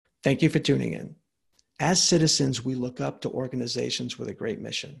Thank you for tuning in. As citizens, we look up to organizations with a great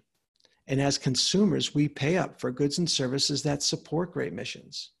mission. And as consumers, we pay up for goods and services that support great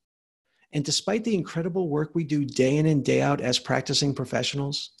missions. And despite the incredible work we do day in and day out as practicing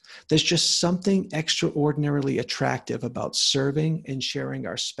professionals, there's just something extraordinarily attractive about serving and sharing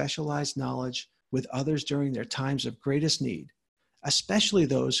our specialized knowledge with others during their times of greatest need, especially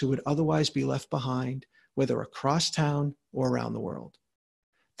those who would otherwise be left behind, whether across town or around the world.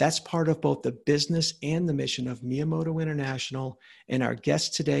 That's part of both the business and the mission of Miyamoto International, and our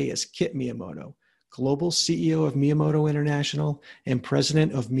guest today is Kit Miyamoto, Global CEO of Miyamoto International and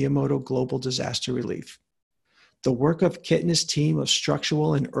President of Miyamoto Global Disaster Relief. The work of Kit and his team of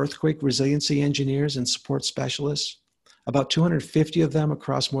structural and earthquake resiliency engineers and support specialists, about 250 of them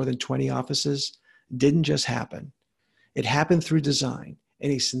across more than 20 offices, didn't just happen. It happened through design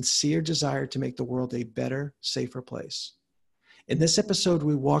and a sincere desire to make the world a better, safer place. In this episode,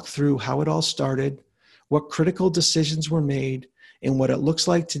 we walk through how it all started, what critical decisions were made, and what it looks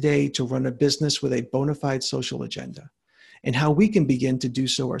like today to run a business with a bona fide social agenda, and how we can begin to do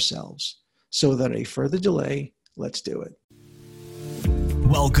so ourselves. So without any further delay, let's do it.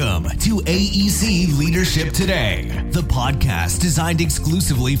 Welcome to AEC Leadership Today, the podcast designed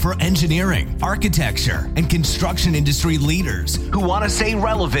exclusively for engineering, architecture, and construction industry leaders who want to stay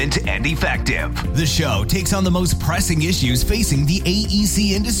relevant and effective. The show takes on the most pressing issues facing the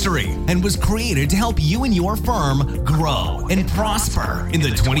AEC industry and was created to help you and your firm grow and prosper in the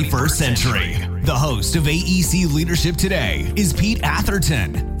 21st century. The host of AEC Leadership Today is Pete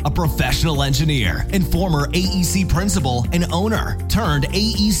Atherton, a professional engineer and former AEC principal and owner turned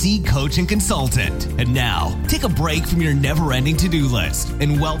AEC coach and consultant. And now, take a break from your never-ending to-do list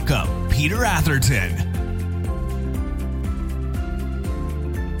and welcome Peter Atherton.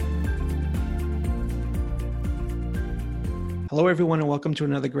 Hello, everyone, and welcome to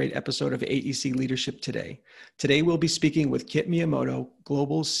another great episode of AEC Leadership Today. Today, we'll be speaking with Kit Miyamoto,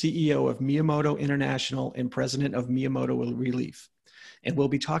 Global CEO of Miyamoto International and President of Miyamoto Relief. And we'll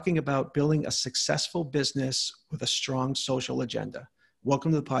be talking about building a successful business with a strong social agenda.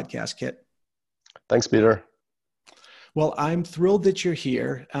 Welcome to the podcast, Kit. Thanks, Peter. Well, I'm thrilled that you're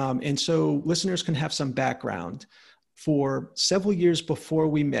here. And so listeners can have some background. For several years before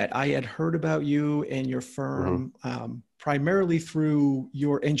we met, I had heard about you and your firm primarily through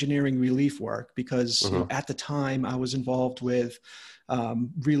your engineering relief work, because at the time I was involved with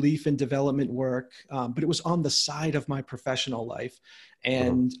relief and development work, but it was on the side of my professional life.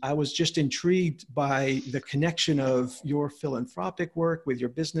 And I was just intrigued by the connection of your philanthropic work with your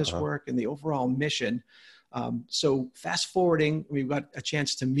business work and the overall mission. So fast forwarding, we got a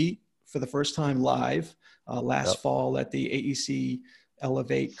chance to meet for the first time live last fall at the AEC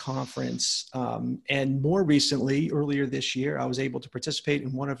Elevate conference. And more recently, earlier this year, I was able to participate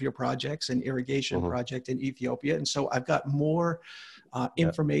in one of your projects, an irrigation project in Ethiopia. And so I've got more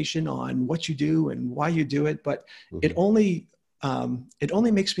information on what you do and why you do it, but it only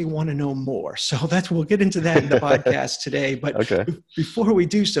makes me want to know more. So we'll get into that in the podcast today. But before we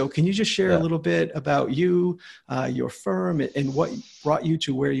do so, can you just share a little bit about you, your firm, and what brought you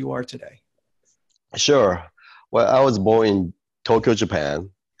to where you are today? Sure. Well, I was born in Tokyo, Japan.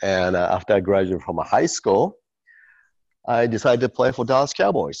 And after I graduated from high school, I decided to play for Dallas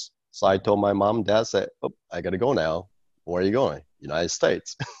Cowboys. So I told my mom and dad, I got to go now. Where are you going? United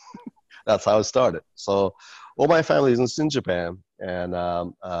States. That's how it started. So all my family is in Japan. And,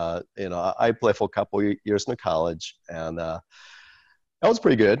 I played for a couple of years in college. And that was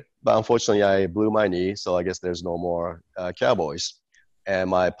pretty good. But unfortunately, I blew my knee. So I guess there's no more Cowboys.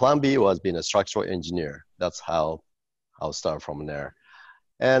 And my plan B was being a structural engineer. That's how I'll start from there.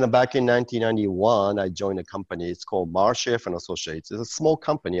 And back in 1991, I joined a company. It's called Marsheff and Associates. It's a small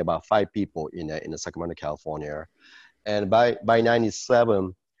company, about 5 people in Sacramento, California. And by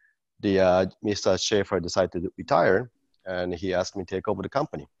 97, Mr. Schaefer decided to retire, and he asked me to take over the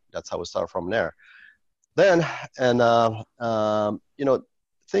company. That's how we start from there. Then,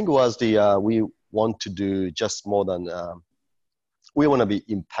 thing was we want to do just more than we want to be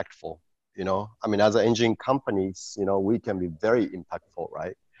impactful. As an engineering companies, we can be very impactful,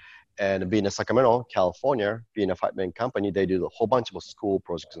 right? And being in Sacramento, California, being a 5-man company, they do a whole bunch of school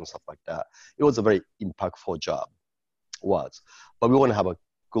projects and stuff like that. It was a very impactful job, but we want to have a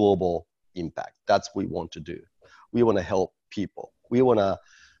global impact. That's what we want to do. We want to help people. We want to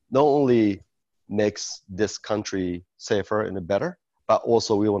not only make this country safer and better, but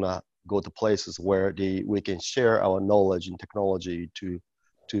also we want to go to places where we can share our knowledge and technology to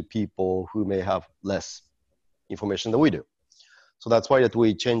people who may have less information than we do. So that's why that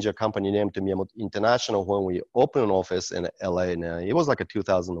we changed our company name to Miyamoto International when we opened an office in LA. And it was like a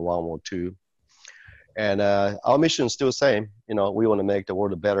 2001 or 2. And our mission is still the same. We want to make the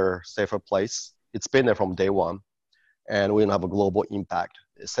world a better, safer place. It's been there from day one. And we want to have a global impact.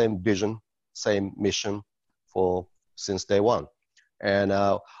 Same vision, same mission since day one. And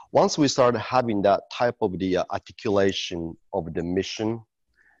once we started having that type of the articulation of the mission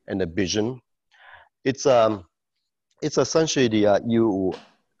and the vision, it's essentially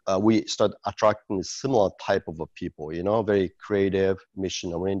we start attracting similar type of people, very creative,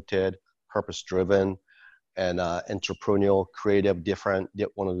 mission-oriented, purpose-driven, and entrepreneurial, creative,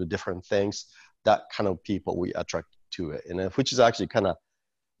 one of the different things. That kind of people we attract to it, and which is actually kind of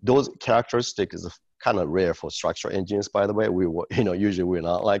those characteristics is kind of rare for structural engineers. By the way, usually we're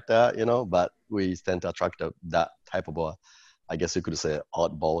not like that, but we tend to attract that type of I guess you could say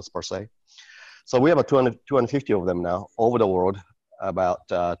oddballs per se. So we have 250 of them now over the world, about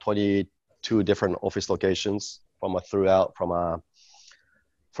 22 different office locations from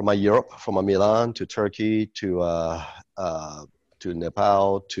Europe, from Milan to Turkey to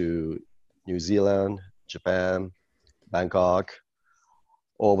Nepal to New Zealand, Japan, Bangkok,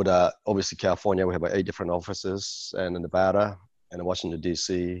 obviously California. We have 8 different offices, and in Nevada and Washington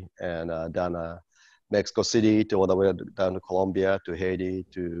D.C. and down Mexico City to all the way down to Colombia to Haiti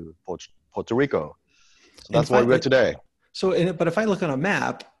to Puerto Rico. So that's where we're today. But if I look on a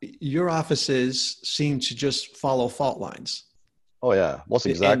map, your offices seem to just follow fault lines. Oh yeah, most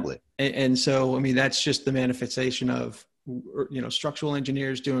exactly. And so, I mean, that's just the manifestation of, structural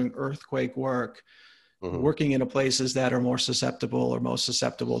engineers doing earthquake work, working in places that are more susceptible or most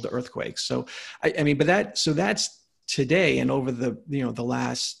susceptible to earthquakes. So, that's today and over the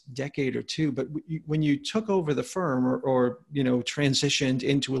last decade or two. But when you took over the firm or transitioned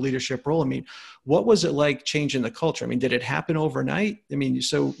into a leadership role, I mean, what was it like changing the culture? I mean, did it happen overnight? I mean,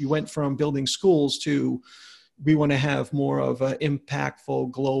 so you went from building schools to, we want to have more of an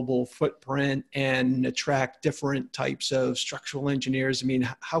impactful global footprint and attract different types of structural engineers. I mean,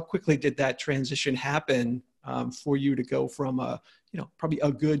 how quickly did that transition happen for you to go from probably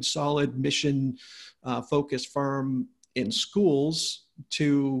a good, solid mission focused firm in schools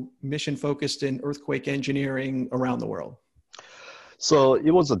to mission focused in earthquake engineering around the world? So it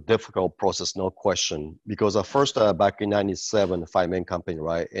was a difficult process, no question, because first back in 97, 5-man company,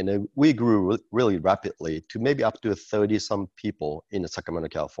 right? And we grew really rapidly to maybe up to 30 some people in Sacramento,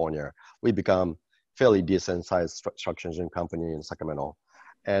 California. We become fairly decent sized structural engineering company in Sacramento.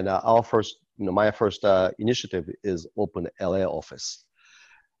 And my first initiative is open LA office.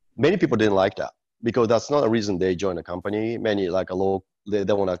 Many people didn't like that because that's not a reason they joined a company. Many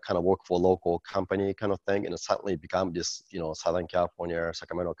they want to kind of work for a local company kind of thing, and it suddenly become this, Southern California,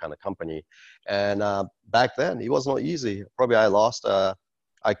 Sacramento kind of company. And back then, it was not easy. Probably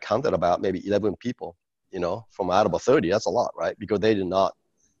I counted about maybe 11 people, from out of 30. That's a lot, right? Because they did not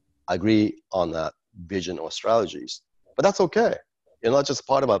agree on that vision or strategies. But that's okay. It's just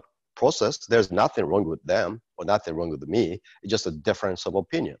part of a process. There's nothing wrong with them or nothing wrong with me. It's just a difference of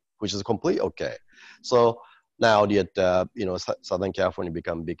opinion, which is completely okay. So now that Southern California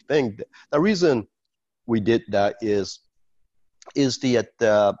become a big thing, the reason we did that is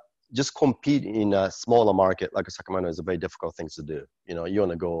just compete in a smaller market like Sacramento is a very difficult thing to do. You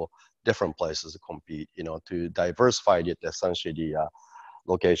want to go different places to compete. To diversify essentially the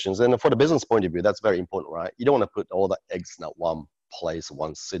locations. And for the business point of view, that's very important, right? You don't want to put all the eggs in one place,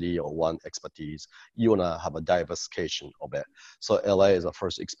 one city, or one expertise. You want to have a diversification of it. So LA is the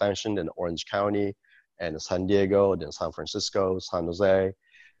first expansion in Orange County, and San Diego, then San Francisco, San Jose,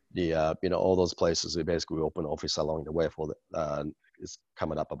 all those places. We basically open office along the way it's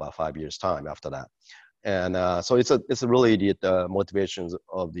coming up about 5 years time after that. And so it's really the motivations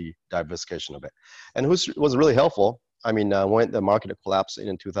of the diversification of it. And it was really helpful. I mean, when the market collapsed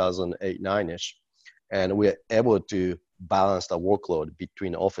in 2008, 9-ish, and we're able to balance the workload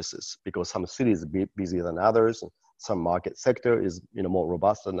between offices because some cities are busier than others. Some market sector is more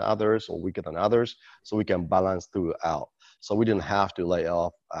robust than others or weaker than others, so we can balance throughout. So we didn't have to lay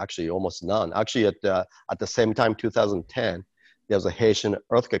off, actually almost none. Actually, at the same time, 2010, there was a Haitian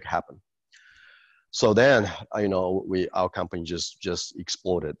earthquake happened. So then, our company just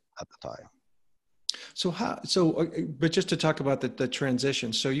exploded at the time. But just to talk about the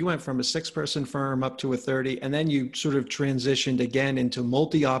transition. So you went from a 6-person firm up to a 30, and then you sort of transitioned again into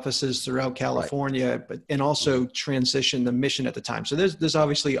multi-offices throughout California, right, and also transitioned the mission at the time. So there's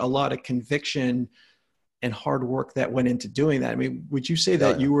obviously a lot of conviction and hard work that went into doing that. I mean, would you say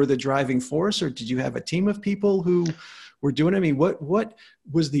that you were the driving force, or did you have a team of people who were doing it? I mean, what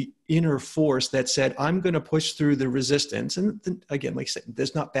was the inner force that said, I'm going to push through the resistance. And then, again, like I said,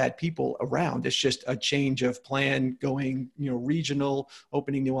 there's not bad people around. It's just a change of plan, going, regional,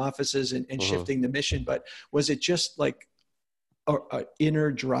 opening new offices and shifting the mission. But was it just like a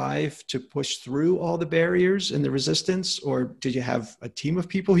inner drive to push through all the barriers and the resistance, or did you have a team of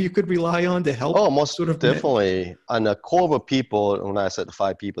people you could rely on to help? Oh, most definitely. And the core of people, when I said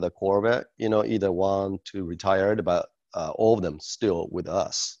 5 people, the core of it, either 1, 2 retired, but all of them still with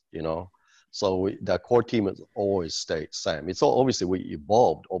us, So the core team has always stayed same. It's all, obviously we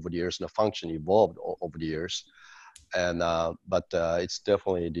evolved over the years, and the function evolved over the years. And but it's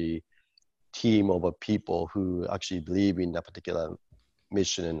definitely the team of people who actually believe in that particular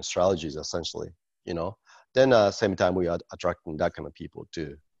mission and strategies, essentially, Then same time we are attracting that kind of people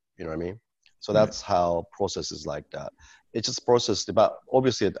too, you know what I mean? So that's how processes like that. It's just processed, but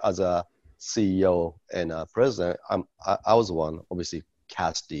obviously as a CEO and president, I was the one obviously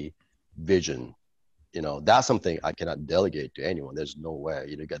cast the vision. That's something I cannot delegate to anyone. There's no way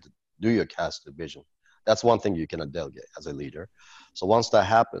you get to do your cast the vision. That's one thing you cannot delegate as a leader. So once that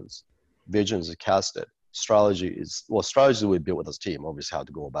happens, vision is casted. Strategy we build with this team, obviously how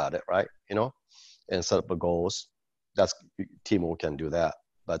to go about it, right? And set up the goals. That's teamwork can do that.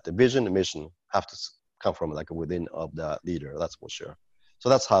 But the vision and mission have to come from like within of the leader. That's for sure. So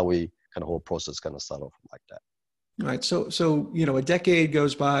that's how we kind of whole process kind of start off like that. All right. So a decade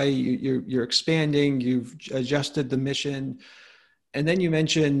goes by. You're expanding. You've adjusted the mission, and then you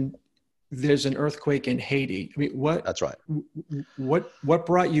mentioned there's an earthquake in Haiti. I mean, what? That's right. What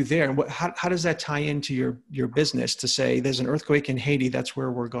brought you there, and how does that tie into your business to say there's an earthquake in Haiti? That's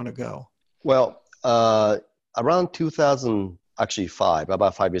where we're going to go. Well, around 2005,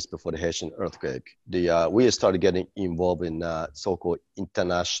 about 5 years before the Haitian earthquake, we started getting involved in so-called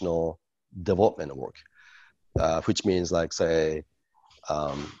international development work, which means like say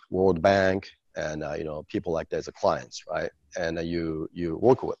World Bank and people like that as clients, right? And you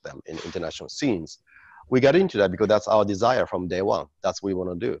work with them in international scenes. We got into that because that's our desire from day one. That's what we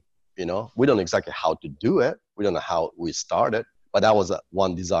want to do. We don't know exactly how to do it. We don't know how we started, but that was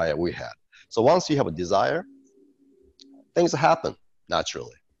one desire we had. So once you have a desire, things happen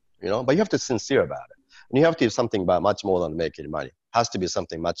naturally, but you have to be sincere about it. And you have to do something about much more than making money. It has to be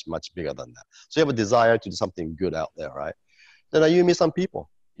something much, much bigger than that. So you have a desire to do something good out there, right? Then you meet some people.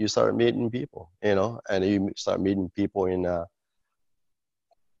 You start meeting people, and you start meeting people in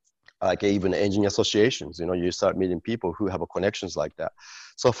like even engineering associations, you start meeting people who have connections like that.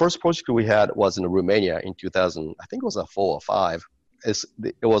 So first project we had was in Romania in 2000, I think it was 4 or 5. It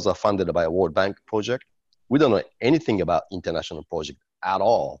was funded by a World Bank project. We don't know anything about international project at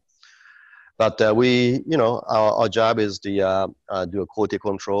all. But our job is to do a quality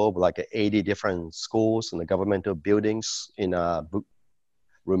control of like 80 different schools and the governmental buildings in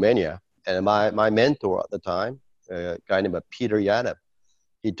Romania. And my mentor at the time, a guy named Peter Yanev,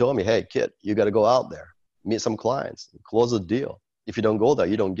 he told me, hey, kid, you got to go out there, meet some clients, close a deal. If you don't go there,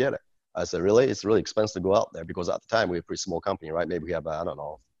 you don't get it. I said, really? It's really expensive to go out there because at the time we were a pretty small company, right? Maybe we have,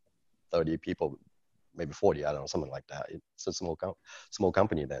 30 people, maybe 40, something like that. It's a small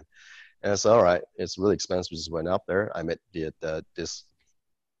company then. And I said, all right, it's really expensive. Just went up there. I met this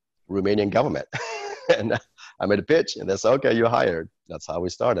Romanian government and I made a pitch and they said, okay, you're hired. That's how we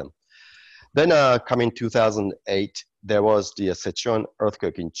started. Then coming 2008, there was the Sichuan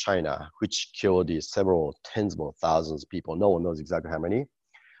earthquake in China, which killed several tens of thousands of people. No one knows exactly how many.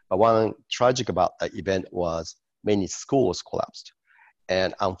 But one tragic about that event was many schools collapsed.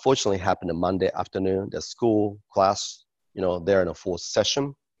 And unfortunately happened on Monday afternoon. The school class, they're in a full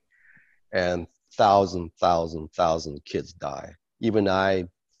session and thousand kids die. Even I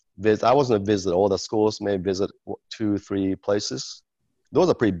wasn't visit all the schools, maybe visit 2, 3 places. Those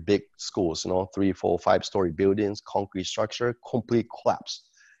are pretty big schools, 3, 4, 5-story buildings, concrete structure, complete collapse.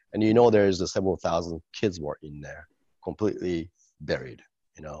 And there's several thousand kids were in there, completely buried,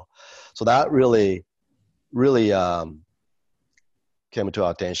 So that really came to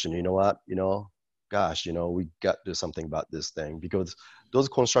our attention. You know what? Gosh, we got to do something about this thing because those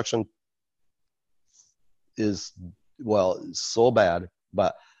construction is, so bad,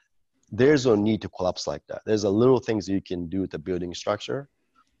 but there's no need to collapse like that. There's a little things you can do with the building structure.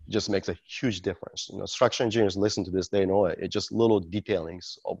 It just makes a huge difference. Structural engineers listen to this, they know it. It's just little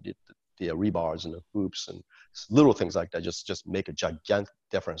detailings of the rebars and the hoops and little things like that just make a gigantic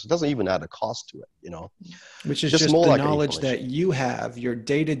difference. It doesn't even add a cost to it, Which is just more the like knowledge that you have, your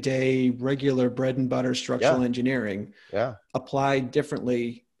day-to-day regular bread and butter structural engineering applied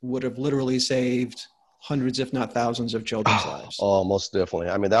differently would have literally saved hundreds, if not thousands of children's lives. Oh, most definitely.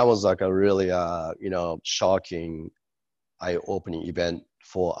 I mean, that was like a really, shocking, eye-opening event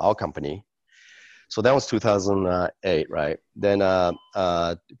for our company. So that was 2008, right? Then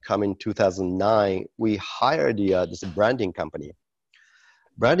coming 2009, we hired this branding company.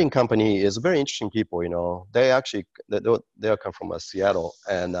 Branding company is very interesting people, you know. They actually, they come from Seattle,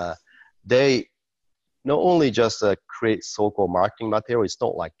 and they not only just create so-called marketing material, it's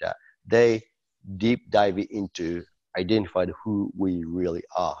not like that. They deep dive into identify who we really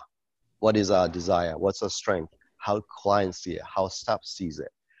are. What is our desire? What's our strength? How clients see it? How staff sees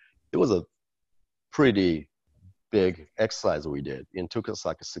it? It was a pretty big exercise we did. It took us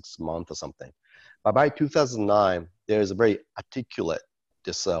like 6 months or something. But by 2009, there is a very articulate,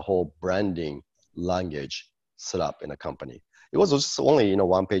 this whole branding language set up in a company. It was just only, you know,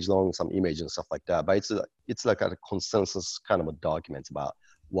 1 page long, some image and stuff like that. But it's like a consensus kind of a document about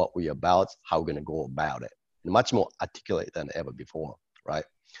what we're about, how we're going to go about it. Much more articulate than ever before, right?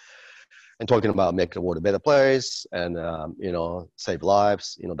 And talking about making the world a better place and, you know, save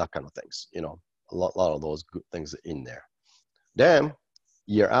lives, you know, that kind of things, you know. A lot of those good things in there. Then,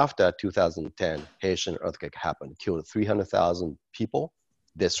 year after 2010, Haitian earthquake happened, killed 300,000 people,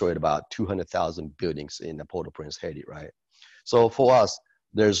 destroyed about 200,000 buildings in Port-au-Prince, Haiti, right? So for us,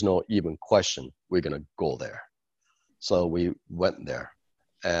 there's no even question we're gonna go there. So we went there,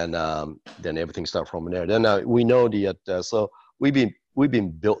 and then everything started from there. Then we know so we've been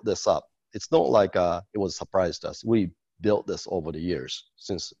built this up. It's not like it was a surprise to us. We built this over the years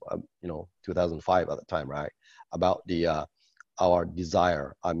since 2005 at the time, right? About our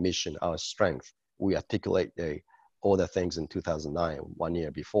desire, our mission, our strength. We articulate all the things in 2009, 1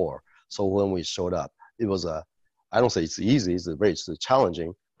 year before. So when we showed up, it was I don't say it's easy, it's very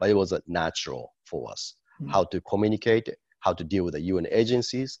challenging, but it was natural for us. How to communicate, how to deal with the UN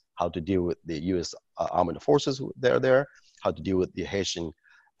agencies, how to deal with the US armed forces that are there, how to deal with the Haitian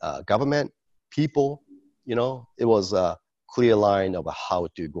government, people. You know, it was a clear line of how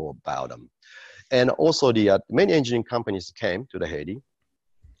to go about them. And also the many engineering companies came to the Haiti,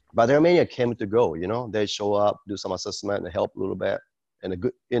 but there are many that came to go, you know. They show up, do some assessment and help a little bit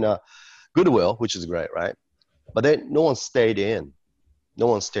in a goodwill, which is great, right? But then no one stayed in. No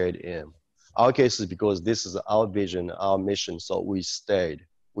one stayed in. Our case is because this is our vision, our mission, so we stayed.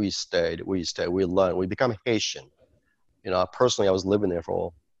 We learned, we become Haitian. You know, personally, I was living there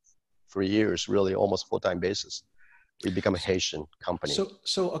for 3 years, really almost full-time basis. We become a Haitian company.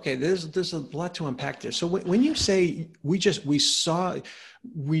 So okay, there's a lot to unpack there. So when you say we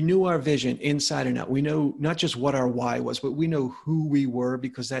knew our vision inside and out, we know not just what our why was, but we know who we were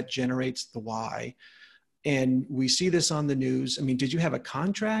because that generates the why. And we see this on the news. I mean, did you have a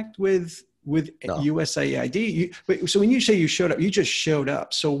contract with no. USAID? So when you say you showed up, you just showed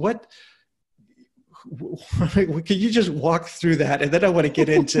up. So could you just walk through that? And then I want to get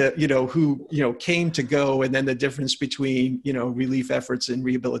into, who, came to go and then the difference between, relief efforts and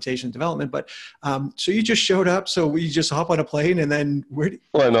rehabilitation development. But so you just showed up. So we just hop on a plane and then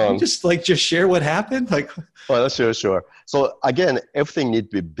just share what happened? Well, sure. So again, everything needs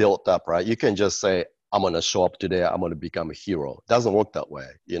to be built up, right? You can just say, I'm going to show up today. I'm going to become a hero. It doesn't work that way.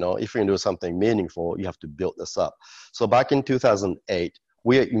 If you're going to do something meaningful, you have to build this up. So back in 2008,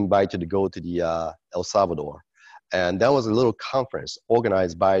 we were invited to go to the El Salvador. And that was a little conference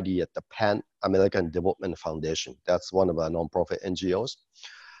organized by the Pan American Development Foundation. That's one of our nonprofit NGOs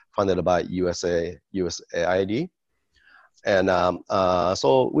funded by USAID. And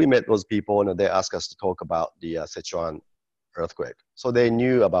so we met those people and they asked us to talk about the Sichuan earthquake. So they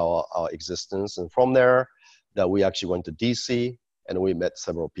knew about our existence. And from there, that we actually went to DC and we met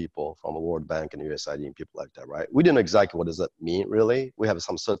several people from the World Bank and USAID and people like that, right? We didn't know exactly what does that mean, really. We have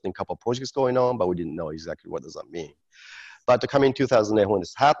some certain couple of projects going on, but we didn't know exactly what does that mean. But to come in 2008 when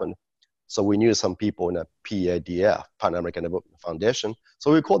this happened, so we knew some people in the PADF, Pan American Development Foundation.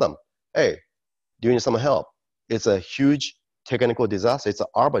 So we called them, hey, do you need some help? It's a huge technical disaster. It's an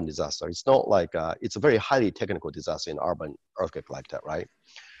urban disaster. It's not like, it's a very highly technical disaster in urban earthquake like that, right?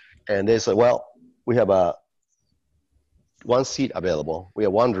 And they said, well, we have one seat available. We are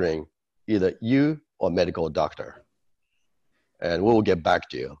wondering either you or medical doctor, and we will get back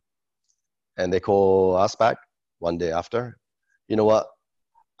to you. And they call us back one day after. You know what?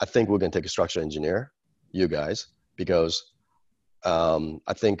 I think we're going to take a structural engineer, you guys, because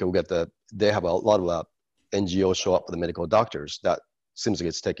I think they have a lot of NGOs show up with the medical doctors. That seems like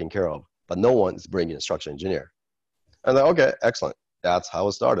it's taken care of, but no one is bringing a structural engineer. And like, okay, excellent. That's how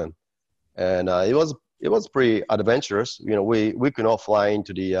it started. And it was pretty adventurous. We could not fly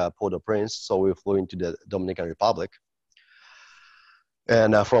into the Port-au-Prince, so we flew into the Dominican Republic.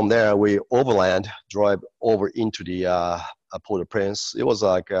 And from there, we overland, drive over into the Port-au-Prince. It was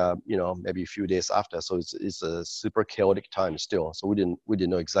like maybe a few days after, so it's a super chaotic time still. So we didn't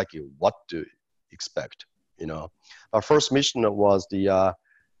know exactly what to expect. Our first mission was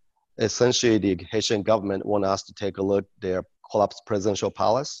essentially the Haitian government wanted us to take a look at their collapsed presidential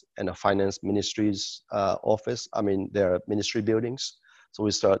palace and the finance ministry's office. I mean their ministry buildings. So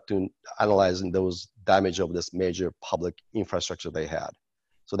we start to analyzing those damage of this major public infrastructure they had.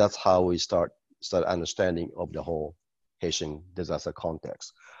 So that's how we start understanding of the whole Haitian disaster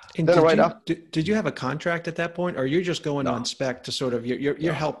context. And did you have a contract at that point, or you're just going on spec to sort of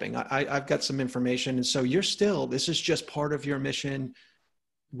you're helping? I've got some information, and so this is just part of your mission.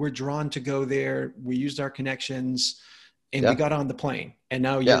 We're drawn to go there. We used our connections, and we got on the plane. And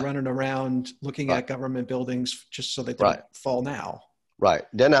now you're running around looking at government buildings just so they don't fall now. Right.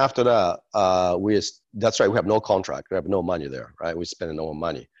 Then after that, that's right. We have no contract. We have no money there. Right. We're spending no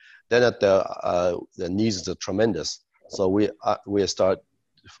money. Then the needs are tremendous. So we start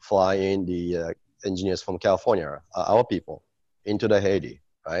flying the engineers from California, our people, into the Haiti.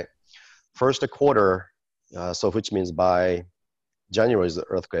 Right. First quarter, so which means by January is the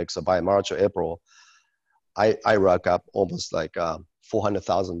earthquake. So by March or April, I rack up almost like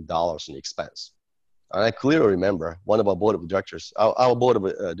 $400,000 in expense. And I clearly remember one of our board of directors, our board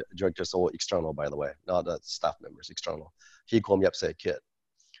of directors are external, by the way, not the staff members, external. He called me up and said, "Kid,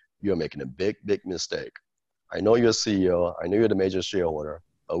 you're making a big, big mistake. I know you're a CEO. I know you're the major shareholder,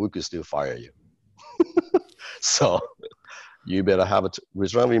 but we could still fire you. So you better have a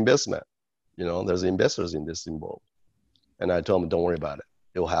return of investment. There's investors in this involved." And I told him, "Don't worry about it.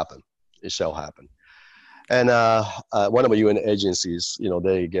 It will happen. It shall happen." And one of the UN agencies,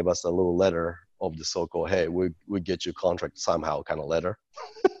 they gave us a little letter of the so-called, "Hey, we get you contract somehow" kind of letter.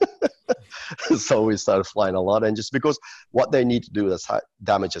 So we started flying a lot, and just because what they need to do is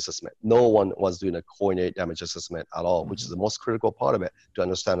damage assessment. No one was doing a coordinated damage assessment at all, which is the most critical part of it, to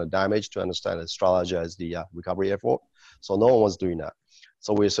understand the damage, to understand and strategize the recovery effort. So no one was doing that.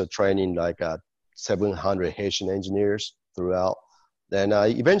 So we started training like 700 Haitian engineers throughout. Then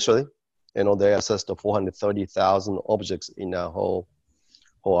eventually, they assessed the 430,000 objects in the whole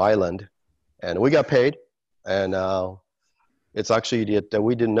island. And we got paid, and it's actually that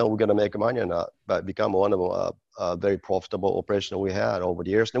we didn't know we were going to make money or not, but become one of a very profitable operation we had over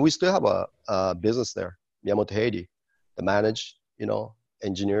the years. And we still have a business there, Miyamoto Haiti, the manage,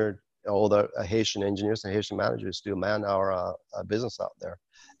 engineer, all the Haitian engineers and Haitian managers still man our business out there.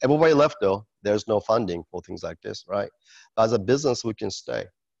 Everybody left though. There's no funding for things like this, right? But as a business, we can stay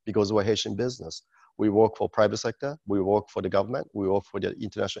because we're Haitian business. We work for private sector. We work for the government. We work for the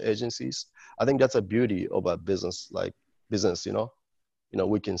international agencies. I think that's a beauty of a business like business,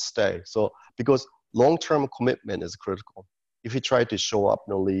 we can stay. So because long-term commitment is critical. If you try to show up,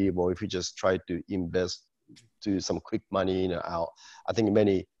 no leave, or if you just try to invest to some quick money in and out, I think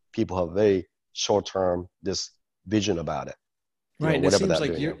many people have very short-term this vision about it. Right. And it seems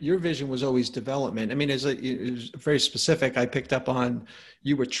like your vision was always development. I mean, it was very specific. I picked up on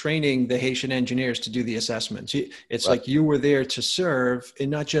you were training the Haitian engineers to do the assessments. It's like you were there to serve,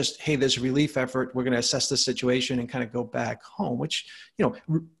 and not just, hey, there's a relief effort. We're going to assess the situation and kind of go back home, which,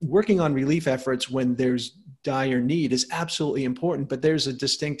 working on relief efforts when there's dire need is absolutely important. But there's a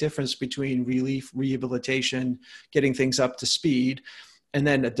distinct difference between relief, rehabilitation, getting things up to speed, and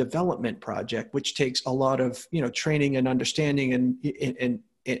then a development project, which takes a lot of, training and understanding and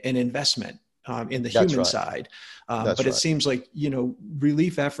investment in the human side. But it seems like,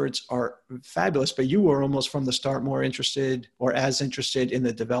 relief efforts are fabulous, but you were almost from the start more interested or as interested in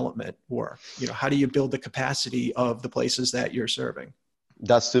the development work. How do you build the capacity of the places that you're serving?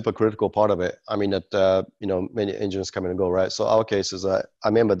 That's super critical part of it. I mean, that, many engineers come and go, right? So our case is, I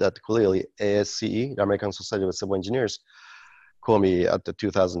remember that clearly ASCE, the American Society of Civil Engineers, called me at the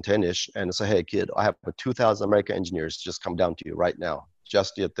 2010-ish and say, "Hey kid, I have 2,000 American engineers just come down to you right now.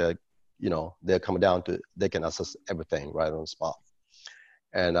 Just at they're coming down to, they can assess everything right on the spot."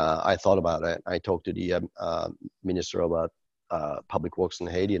 And I thought about it. I talked to the Minister of Public Works in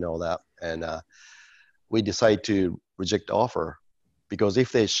Haiti and all that. And we decided to reject the offer because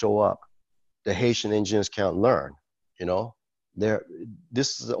if they show up, the Haitian engineers can't learn,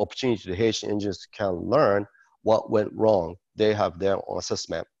 this is the opportunity the Haitian engineers can learn what went wrong. They have their own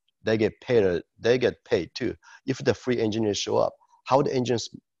assessment. They get paid too. If the free engineers show up, how the engineers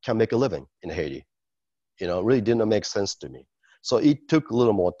can make a living in Haiti? Really didn't make sense to me. So it took a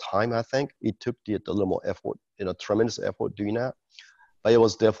little more time, I think. It took a little more effort, tremendous effort doing that. But it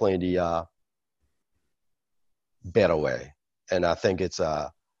was definitely the better way. And I think it's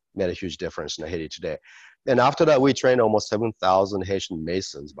made a huge difference in Haiti today. And after that, we trained almost 7,000 Haitian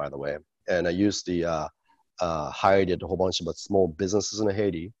Masons, by the way. And I used the hired a whole bunch of small businesses in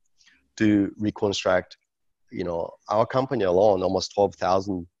Haiti to reconstruct, our company alone, almost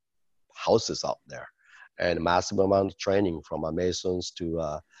 12,000 houses out there, and a massive amount of training from masons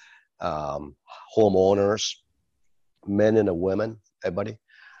to homeowners, men and women, everybody.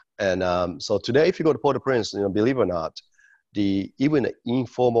 And so today, if you go to Port-au-Prince, believe it or not, even the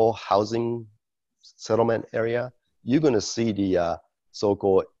informal housing settlement area, you're going to see the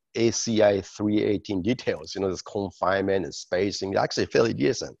so-called ACI 318 details, this confinement and spacing, actually fairly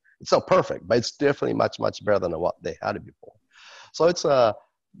decent. It's not perfect, but it's definitely much, much better than what they had before. So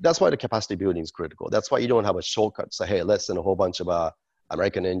that's why the capacity building is critical. That's why you don't have a shortcut. Say, hey, let's send a whole bunch of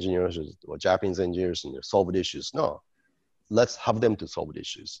American engineers or Japanese engineers and solve the issues. No, let's have them to solve the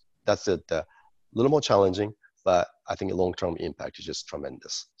issues. That's it. A little more challenging, but I think the long-term impact is just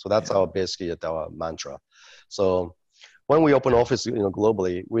tremendous. So that's basically our mantra. So when we open office,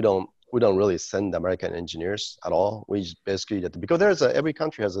 globally, we don't really send American engineers at all. We just basically, because every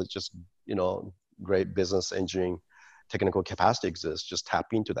country has just great business engineering technical capacity exists. Just tap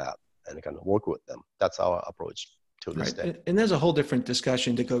into that and kind of work with them. That's our approach to this day. And there's a whole different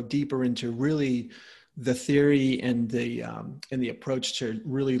discussion to go deeper into really the theory and the approach to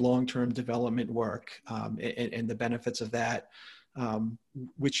really long-term development work and the benefits of that,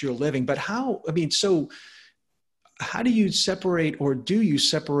 which you're living. But how do you separate, or do you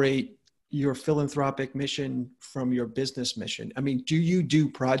separate your philanthropic mission from your business mission? I mean, do you do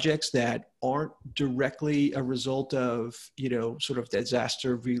projects that aren't directly a result of, sort of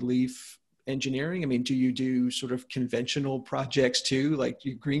disaster relief engineering? I mean, do you do sort of conventional projects too, like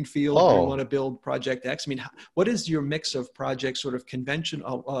you greenfield, you want to build project X? I mean, what is your mix of projects, sort of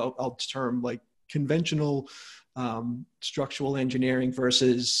conventional, I'll term like conventional structural engineering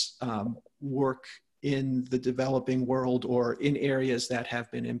versus work in the developing world or in areas that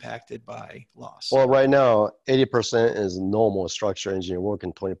have been impacted by loss? Well, right now, 80% is normal structural engineering work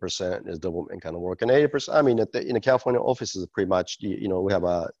and 20% is development kind of work. And 80%, I mean, in the California offices, pretty much, we have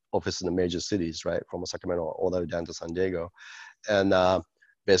a office in the major cities, right? From Sacramento all the way down to San Diego. And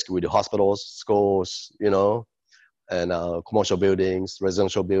basically we do hospitals, schools, and commercial buildings,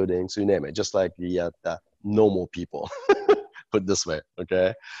 residential buildings, you name it, just like the normal people. Put this way,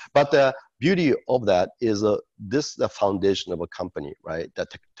 okay? But the beauty of that is this is the foundation of a company, right?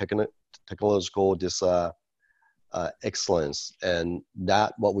 That technological, excellence, and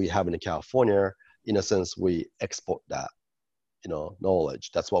that what we have in California, in a sense, we export that,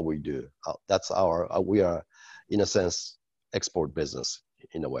 knowledge. That's what we do. We are, in a sense, export business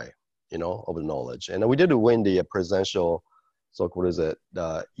in a way, of the knowledge. And we did win the presidential,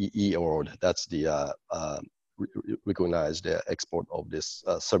 the EE award. That's the recognize the export of this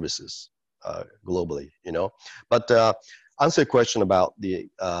services globally, But answer your question about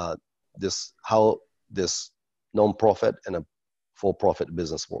how this non-profit and a for-profit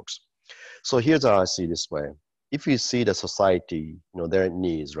business works. So here's how I see this way. If you see the society, their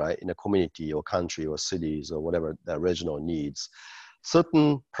needs, right, in a community or country or cities or whatever the regional needs,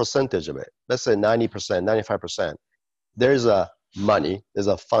 certain percentage of it, let's say 90%, 95%, there's a money, there's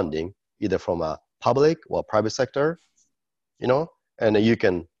a funding, either from a public or private sector, and you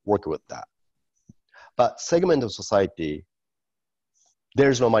can work with that. But segment of society,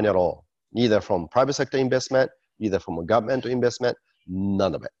 there's no money at all, neither from private sector investment, neither from a governmental investment,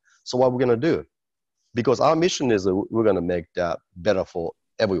 none of it. So what we're going to do, because our mission is we're going to make that better for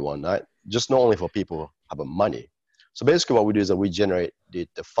everyone, right? Just not only for people who have money. So basically what we do is that we generate the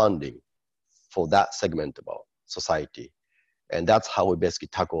funding for that segment of our society. And that's how we basically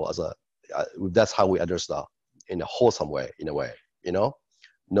tackle that's how we address that in a wholesome way, in a way, no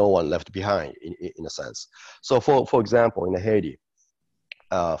one left behind in a sense. So for example, in Haiti,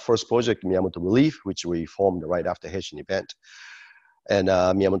 first project, Miyamoto Relief, which we formed right after Haitian event, and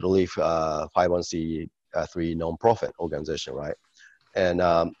Miyamoto Relief, 501c3 non-profit organization, right? And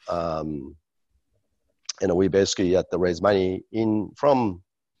we basically had to raise money from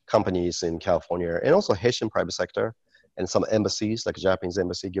companies in California and also Haitian private sector, and some embassies, like Japanese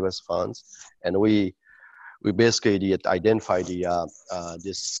embassy, give us funds. And we basically identified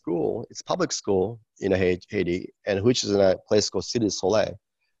this school. It's a public school in Haiti, and which is in a place called Cité Soleil,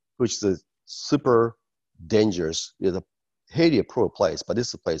 which is a super dangerous. Haiti a poor place, but this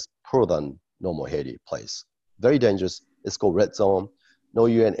is a place poorer than normal Haiti place. Very dangerous. It's called red zone. No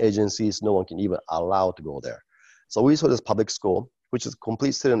UN agencies, no one can even allow to go there. So we saw this public school, which is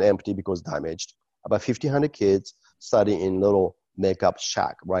completely still and empty because damaged. About 1,500 kids studying in little makeup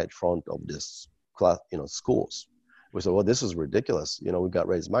shack right in front of this class, schools. We said, well, this is ridiculous. We got to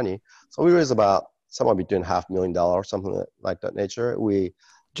raise money. So we raised about somewhere between $500,000, something like that nature. We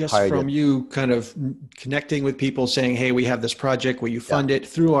Just from you kind of connecting with people saying, hey, we have this project, will you fund it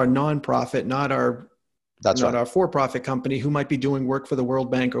through our nonprofit, not our for-profit company who might be doing work for the World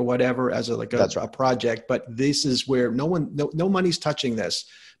Bank or whatever as a project. But this is where no money's touching this,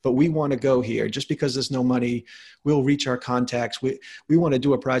 but we want to go here. Just because there's no money, we'll reach our contacts. We want to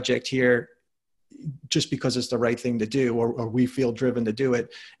do a project here just because it's the right thing to do, or we feel driven to do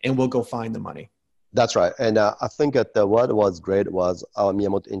it, and we'll go find the money. That's right. And I think that what was great was our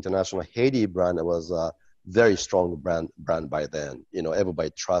Miyamoto International Haiti brand was a very strong brand by then. You know, everybody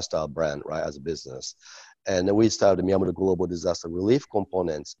trusts our brand, right, as a business. And then we started Miyamoto Global Disaster Relief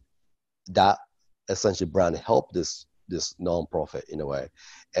Components. That essentially brand helped this nonprofit in a way.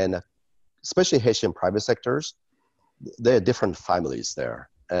 And especially Haitian private sectors, there are different families there.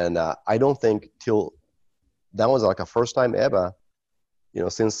 And I don't think till that was like a first time ever, you know,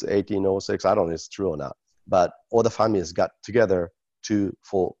 since 1806, I don't know if it's true or not, but all the families got together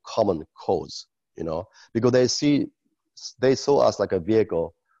for common cause, you know, because they saw us like a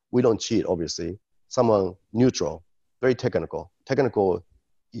vehicle. We don't cheat, obviously. Someone neutral, very technical. Technical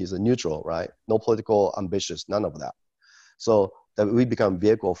is a neutral, right? No political ambitious, none of that. So that we become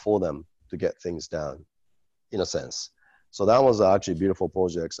vehicle for them to get things done, in a sense. So that was actually beautiful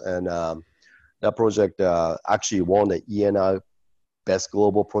projects. And that project actually won the ENI Best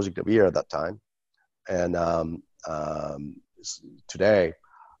Global Project of the Year at that time. And today,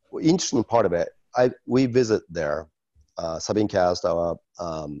 interesting part of it, we visit there. Sabine Cast, our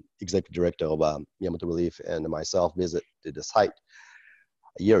executive director of Miyamoto Relief, and myself visited the site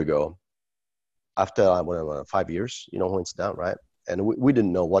a year ago. After 5 years, you know, when it's down, right? And we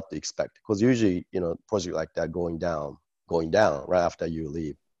didn't know what to expect, because usually, you know, project like that going down right after you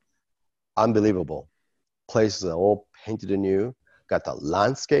leave. Unbelievable. Places are all painted anew. Got the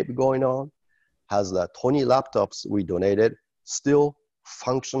landscape going on, has the 20 laptops we donated, still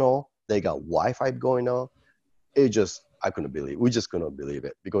functional. They got Wi-Fi going on. We just couldn't believe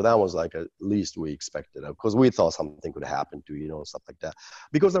it, because that was like at least we expected, because we thought something could happen to, you know, stuff like that.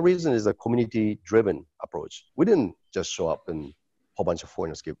 Because the reason is a community-driven approach. We didn't just show up and a whole bunch of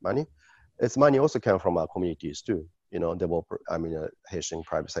foreigners give money. It's money also came from our communities too, you know, Haitian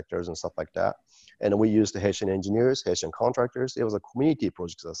private sectors and stuff like that. And we used the Haitian engineers, Haitian contractors. It was a community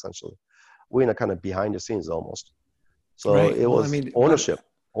project, essentially. We're in a kind of behind the scenes almost. So it was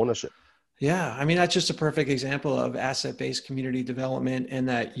ownership. Yeah. I mean, that's just a perfect example of asset-based community development, and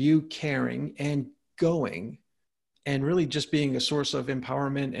that you caring and going and really just being a source of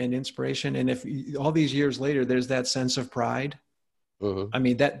empowerment and inspiration. And if all these years later, there's that sense of pride. I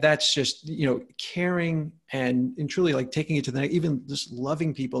mean, that's just, you know, caring and truly like taking it to the next, even just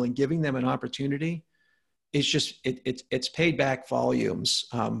loving people and giving them an opportunity. It's just, it's paid back volumes,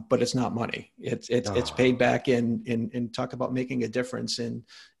 but it's not money. It's paid back in talk about making a difference in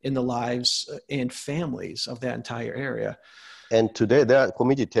the lives and families of that entire area. And today that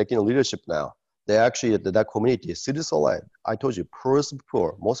community taking leadership now. They actually, that community, City Solid, I told you, poorest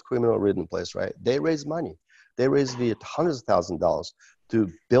poor, most criminal ridden place, right? They raise money. They raised hundreds of thousands of dollars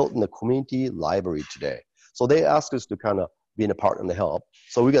to build in the community library today. So they asked us to kind of be in a part in the help.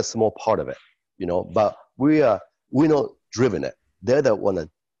 So we got a small part of it, you know, but we're not driven it. They're the one that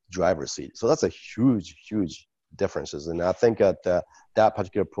driver's seat. So that's a huge, huge differences. And I think that that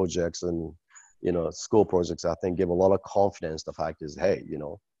particular projects and, you know, school projects, I think give a lot of confidence. The fact is, hey, you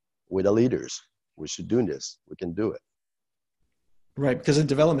know, we're the leaders. We should do this. We can do it. Right, because in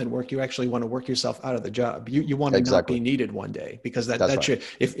development work, you actually want to work yourself out of the job. You want to not be needed one day, because that's right.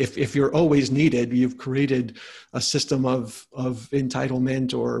 If you're always needed, you've created a system of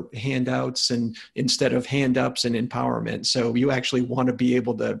entitlement or handouts, and instead of hand-ups and empowerment. So you actually want to be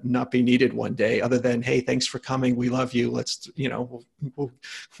able to not be needed one day, other than, hey, thanks for coming, we love you. Let's, you know,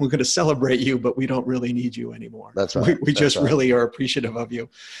 we're going to celebrate you, but we don't really need you anymore. That's right. We just really are appreciative of you.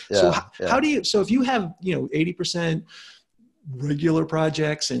 Yeah, how do you? So if you have, you know, 80% regular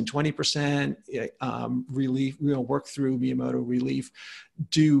projects and 20% relief, you know, work through Miyamoto Relief,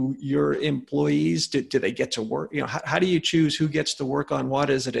 do your employees, do they get to work? You know, how do you choose who gets to work on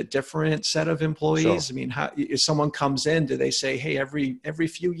what? Is it a different set of employees? Sure. I mean, if someone comes in, do they say, hey, every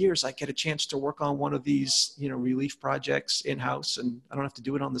few years I get a chance to work on one of these, you know, relief projects in-house, and I don't have to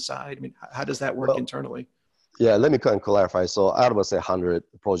do it on the side? I mean, how does that work internally? Yeah, let me kind of clarify. So out of, say, 100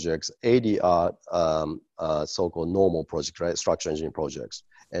 projects, 80 are so-called normal projects, right? Structural engineering projects.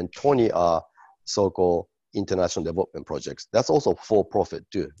 And 20 are so-called international development projects. That's also for profit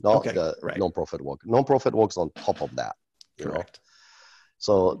too, not non-profit work. Non-profit works on top of that. Correct. Know?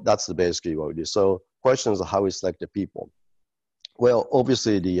 So that's basically what we do. So questions of how we select the people. Well,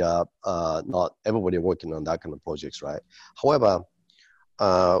 obviously not everybody working on that kind of projects, right? However,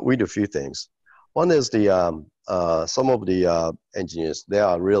 we do a few things. One is some of the engineers, they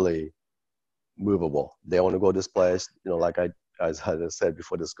are really movable. They want to go this place, like as I said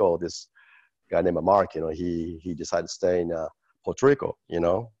before this call, this guy named Mark, he decided to stay in Puerto Rico,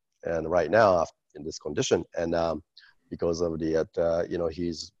 and right now in this condition, and because of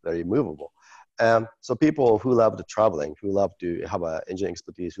he's very movable. So people who love the traveling, who love to have engineering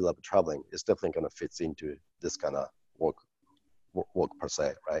expertise, who love traveling, is definitely going to fit into this kind of work per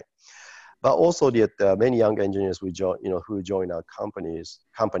se, right? But also many young engineers who join our companies,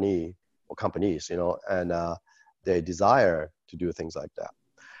 and they desire to do things like that.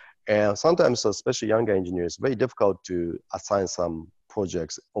 And sometimes, especially younger engineers, very difficult to assign some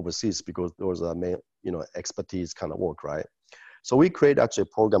projects overseas because those are expertise kind of work, right? So we create actually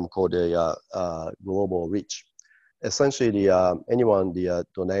a program called a Global Reach. Essentially, anyone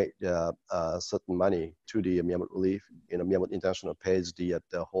donate certain money to the Myanmar Relief. Myanmar International pays the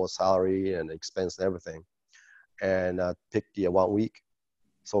whole salary and expense and everything, and pick the 1 week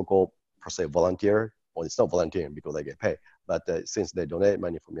so-called per se volunteer. Well, it's not volunteering because they get paid, but since they donate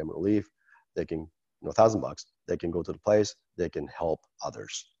money from Myanmar Relief, they can, $1,000, they can go to the place, they can help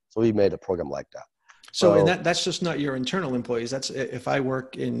others. So we made a program like that. So and that's just not your internal employees. That's if I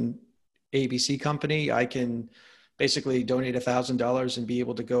work in ABC company, I can basically donate $1,000 and be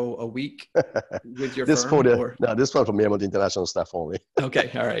able to go a week with your firm? No, this one for Myanmar International staff only. Okay,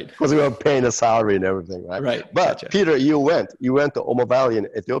 all right. Because we were paying the salary and everything, right? Right. But gotcha. Peter, you went to Omo Valley in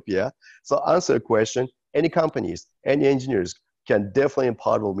Ethiopia. So answer the question, any companies, any engineers can definitely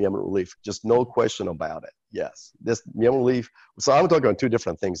impart with Myanmar Relief. Just no question about it. Yes, this Myanmar Relief. So I'm talking about two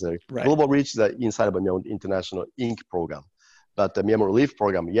different things. Right. Global Reach is inside of a Myanmar International Inc. program. But the Myanmar Relief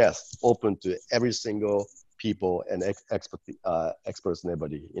program, yes, open to every single people and experts and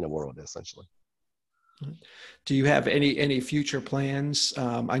everybody in the world, essentially. Do you have any future plans?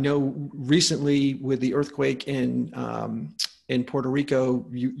 I know recently with the earthquake in Puerto Rico,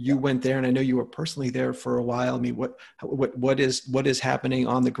 you went there, and I know you were personally there for a while. I mean, what is happening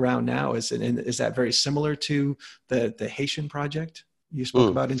on the ground now? Is that very similar to the Haitian project you spoke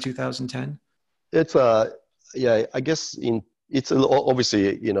about in 2010? It's I guess it's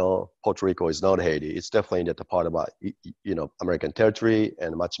obviously, Puerto Rico is not Haiti. It's definitely the part about, American territory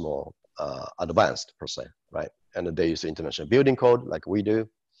and much more advanced per se, right? And they use the International Building Code like we do.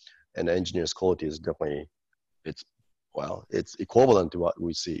 And the engineer's quality is definitely, it's equivalent to what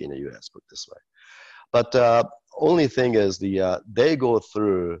we see in the US, put this way. But only thing is they go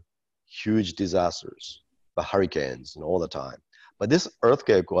through huge disasters, the hurricanes all the time. But this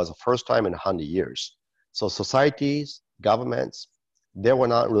earthquake was the first time in 100 years. So societies, governments, they were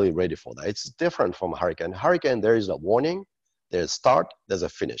not really ready for that. It's different from a hurricane. Hurricane, there is a warning, there's a start, there's a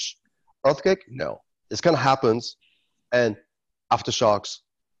finish. Earthquake, no. It's kind of happens, and aftershocks,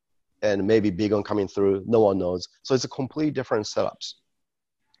 and maybe big one coming through, no one knows. So it's a completely different setups.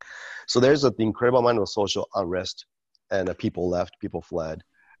 So there's an incredible amount of social unrest, and people left, people fled.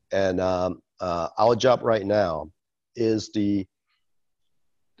 And our job right now is to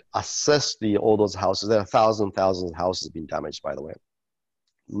assess all those houses. There are thousands of houses being damaged, by the way.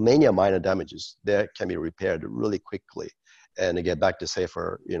 Many are minor damages that can be repaired really quickly and get back to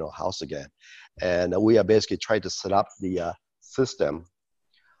safer, house again. And we are basically trying to set up the system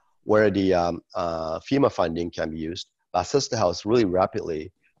where the FEMA funding can be used, assess the house really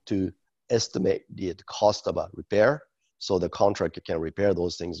rapidly to estimate the cost of a repair, so the contractor can repair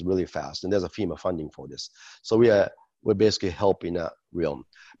those things really fast. And there's a FEMA funding for this. So we're basically helping that realm,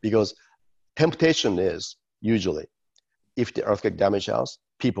 because temptation is usually, if the earthquake damaged house,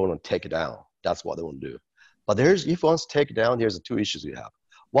 people want to take it down. That's what they want to do. But if you want to take it down, here's the two issues you have.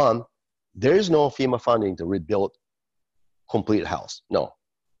 One, there is no FEMA funding to rebuild complete house. No,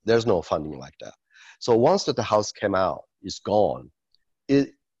 there's no funding like that. So once that the house came out, it's gone.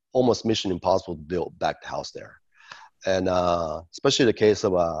 It almost mission impossible to build back the house there. And especially the case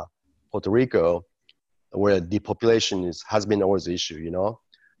of Puerto Rico, where depopulation has been always the issue,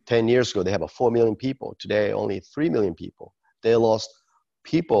 10 years ago, they have 4 million people. Today, only 3 million people. They lost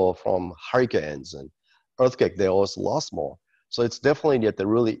people from hurricanes and earthquake. They also lost more. So it's definitely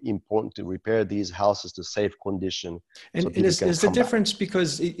really important to repair these houses to safe condition. And, so is the difference back.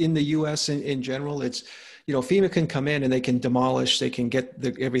 Because in the U.S. in general, it's, FEMA can come in and they can demolish, they can get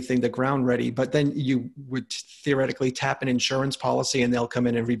the ground ready, but then you would theoretically tap an insurance policy and they'll come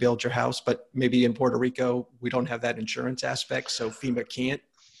in and rebuild your house. But maybe in Puerto Rico, we don't have that insurance aspect. So FEMA can't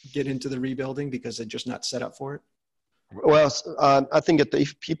get into the rebuilding because they're just not set up for it. Well, I think that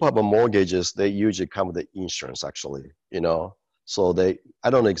if people have mortgages, they usually come with the insurance actually, So I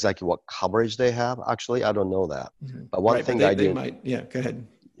don't know exactly what coverage they have. Actually, I don't know that. Mm-hmm. But one Right, thing but they might, yeah, go ahead.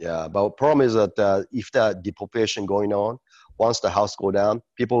 yeah, but the problem is that if the depopulation going on, once the house go down,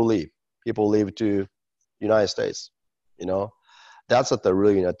 people leave. People leave to United States. You know, that's what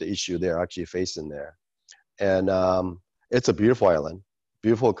really not the issue they're actually facing there. And it's a beautiful island,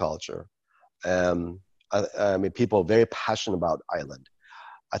 beautiful culture. I mean, people are very passionate about island.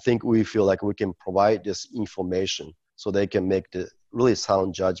 I think we feel like we can provide this information so they can make the really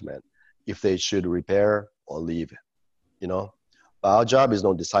sound judgment if they should repair or leave, you know. But our job is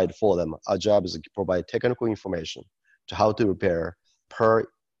not decide for them. Our job is to provide technical information to how to repair per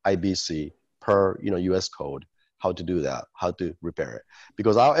IBC, per US code, how to do that, how to repair it.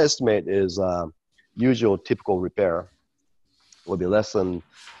 Because our estimate is usual typical repair will be less than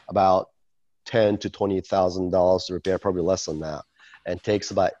about $10,000 to $20,000 to repair, probably less than that, and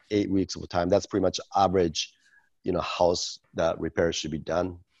takes about 8 weeks of time. That's pretty much average, house that repair should be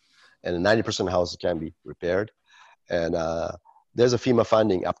done, and 90% of houses can be repaired. And there's a FEMA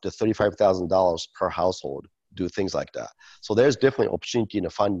funding up to $35,000 per household do things like that. So there's definitely opportunity in the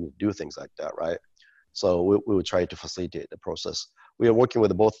funding to do things like that, right? So we would try to facilitate the process. We are working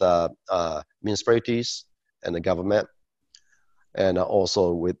with both municipalities and the government, and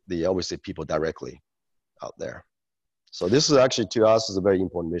also with the obviously people directly out there. So this is actually to us is a very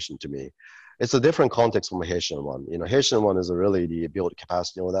important mission to me. It's a different context from a Haitian one. Haitian one is really the build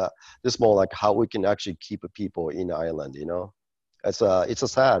capacity and all that. This is more like how we can actually keep people in the island. It's a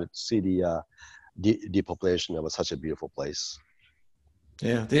sad to see the depopulation of such a beautiful place.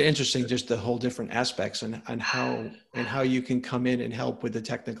 Yeah, they're interesting, just the whole different aspects and how you can come in and help with the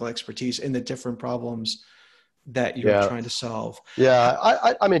technical expertise in the different problems that you're trying to solve. Yeah,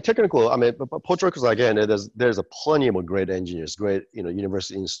 I mean, technical. I mean, Puerto Rico, again, there's a plenty of great engineers, great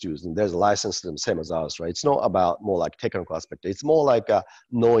university institutes, and there's a license system same as ours, right? It's not about more like technical aspect. It's more like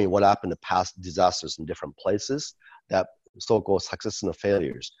knowing what happened in past disasters in different places, that so-called success and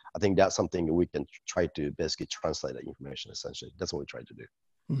failures. I think that's something we can try to basically translate that information. Essentially, that's what we try to do.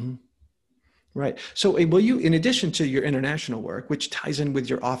 Mm-hmm. Right. So will you, in addition to your international work, which ties in with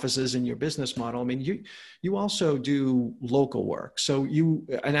your offices and your business model, I mean, you also do local work. So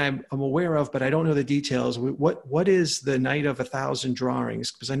and I'm aware of, but I don't know the details. What is the Night of 1,000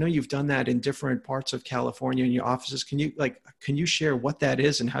 Drawings? Because I know you've done that in different parts of California in your offices. Can you share what that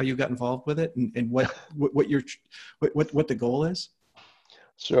is and how you got involved with it and what the goal is?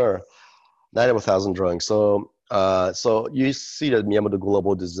 Sure. Night of 1,000 Drawings. So you see that Miyamoto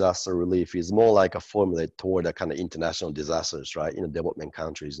Global Disaster Relief is more like a formula toward the kind of international disasters, right? In the development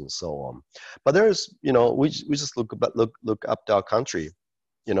countries and so on. But there's, we just look up to our country,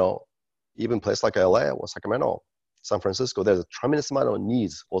 even places like LA or Sacramento, San Francisco. There's a tremendous amount of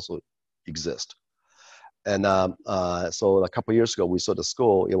needs also exist. And so a couple of years ago, we saw the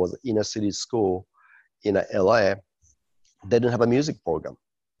school. It was an inner city school in LA. They didn't have a music program.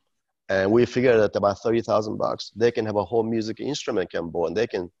 And we figured that about $30,000, they can have a whole music instrument on board, and they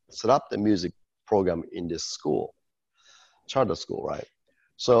can set up the music program in this school, charter school, right?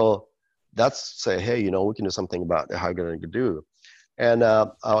 So that's say, hey, we can do something about it. How are we going to do? And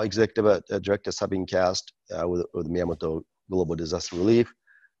our executive director, Sabine Cast, with Miyamoto Global Disaster Relief,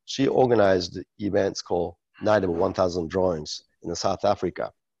 she organized events called Night of 1,000 Drawings in South Africa,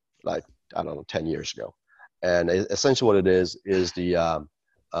 like, 10 years ago. And essentially what it is the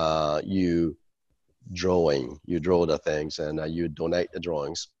you draw the things, and you donate the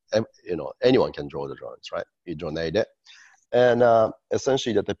drawings. Anyone can draw the drawings, right? You donate it, and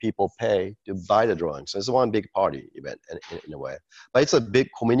essentially that the people pay to buy the drawings. So it's one big party event in a way, but it's a big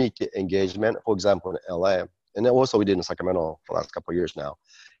community engagement. For example, in LA, and then also we did in Sacramento for the last couple of years now,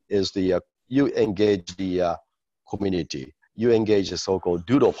 is you engage the community, you engage the so-called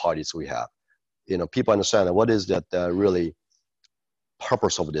doodle parties we have. People understand what is that really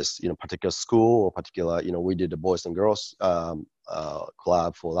purpose of this, particular school or particular, we did the Boys and Girls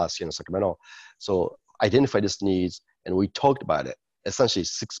collab for last year in Sacramento. So identify these needs, and we talked about it. Essentially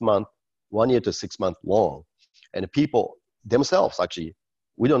 1 year to 6 months long. And the people themselves, actually,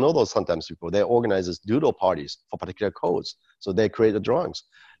 we don't know those sometimes people, they organize these doodle parties for particular codes. So they create the drawings.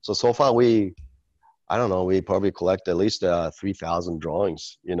 So far we probably collect at least 3,000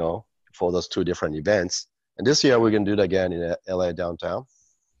 drawings, for those two different events. And this year we're going to do it again in LA downtown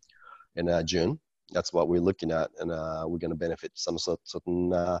in June. That's what we're looking at, and we're going to benefit some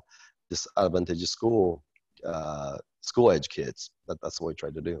certain disadvantaged school age kids. That's what we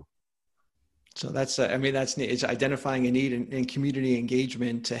try to do. So that's, I mean, that's neat. It's identifying a need and community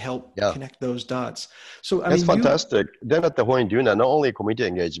engagement to help Yeah. connect those dots. So, I That's mean, you, fantastic. Then at the point doing that, not only community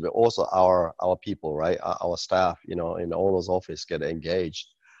engagement, also our people, right? Our staff, you know, in all those offices get engaged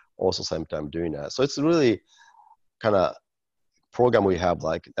also same time doing that. So it's really kind of program we have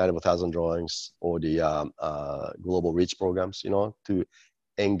like 91,000 drawings or the global reach programs, you know, to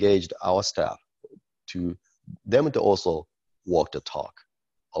engage our staff, to them to also walk the talk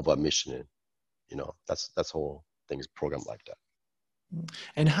of our mission. You know, that's whole things program like that.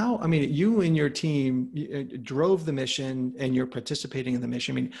 and how, I mean, you and your team drove the mission and you're participating in the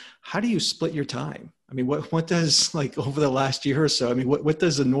mission. I mean, how do you split your time? I mean, what does, like, over the last year or so, I mean, what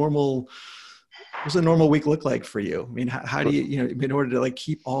does a normal, what's a normal week look like for you? I mean, how do you, you know, in order to like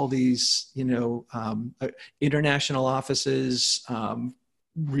keep all these, you know, international offices,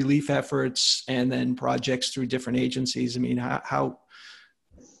 relief efforts, and then projects through different agencies? I mean, how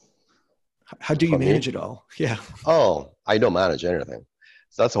do you For me, manage it all? Yeah. oh, I don't manage anything.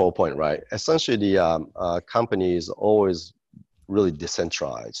 So that's the whole point, right? Essentially, the company is always really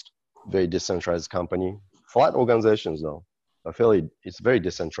decentralized, very decentralized company. Flat organizations, though, I feel it's very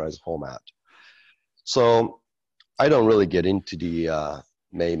decentralized format. So I don't really get into the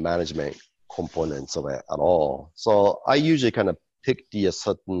main management components of it at all. So I usually kind of pick the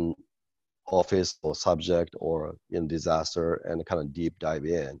certain office or subject or in disaster and kind of deep dive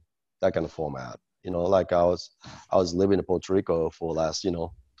in that kind of format. You know, like I was living in Puerto Rico for the last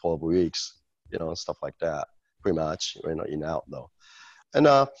 12 weeks, stuff like that. Pretty much, in out though. And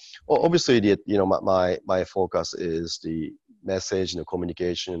obviously, my focus is the message and the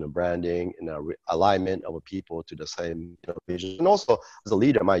communication and the branding and the alignment of people to the same vision. And also, as a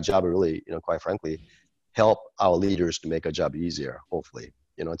leader, my job really, quite frankly, help our leaders to make a job easier. Hopefully,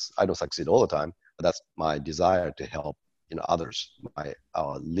 I don't succeed all the time, but that's my desire to help others,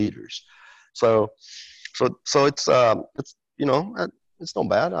 our leaders. So it's it's not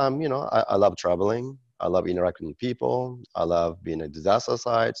bad. I love traveling. I love interacting with people. I love being at disaster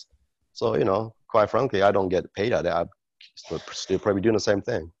sites. So, quite frankly, I don't get paid at it. I'm still probably doing the same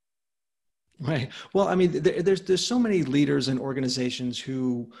thing. Right. Well, I mean, there's so many leaders and organizations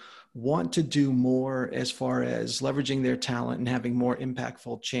who want to do more as far as leveraging their talent and having more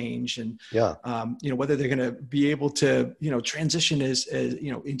impactful change, and Yeah. Whether they're going to be able to transition as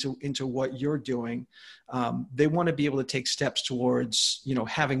into what you're doing. They want to be able to take steps towards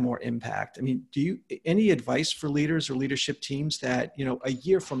having more impact. I mean, do you any advice for leaders or leadership teams that a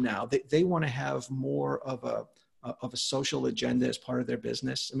year from now they want to have more of a social agenda as part of their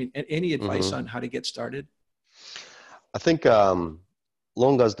business? I mean, any advice on how to get started? I think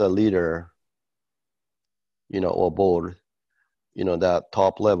long as the leader, or board, that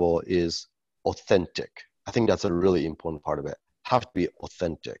top level is authentic. I think that's a really important part of it. Have to be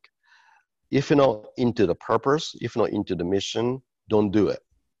authentic. If you're not into the purpose, if you're not into the mission, don't do it,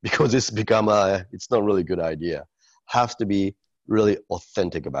 because it's not really a good idea. Have to be really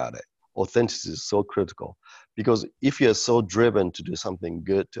authentic about it. Authenticity is so critical, because if you're so driven to do something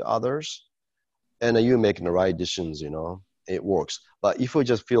good to others and you're making the right decisions, it works. But if you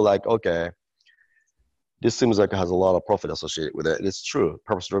just feel like, okay, this seems like it has a lot of profit associated with it, it's true.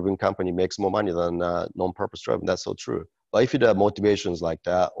 Purpose-driven company makes more money than non-purpose driven. That's so true. But if you have motivations like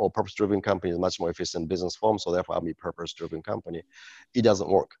that, or purpose-driven company is much more efficient business form, so therefore I'll be purpose-driven company, it doesn't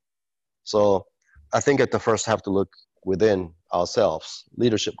work. So I think at the first have to look within ourselves,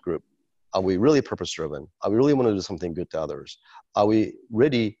 leadership group. Are we really purpose-driven? Are we really want to do something good to others? Are we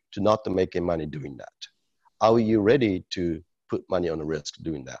ready to not to make any money doing that? Are you ready to put money on the risk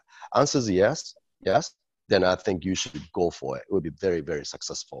doing that? Answer is yes, then I think you should go for it. It will be very, very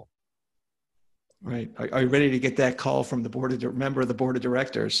successful. Right. Are you ready to get that call from the member of the board of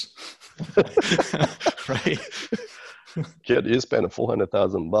directors? Right. Kid, you spend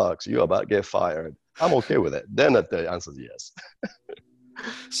 $400,000, you're about to get fired. I'm okay with it. Then the answer is yes.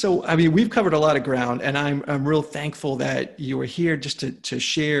 So, I mean, we've covered a lot of ground, and I'm real thankful that you were here just to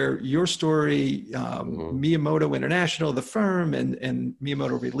share your story, Miyamoto International, the firm, and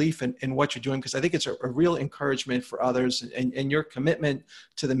Miyamoto Relief, and what you're doing, because I think it's a real encouragement for others, and your commitment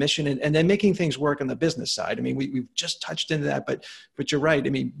to the mission, and then making things work on the business side. I mean, we've just touched into that, but you're right. I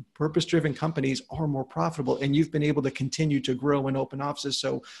mean, purpose-driven companies are more profitable, and you've been able to continue to grow and open offices.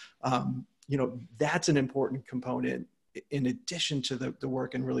 So, that's an important component in addition to the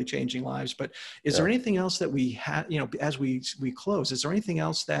work and really changing lives. But is there anything else that we have, as we close, is there anything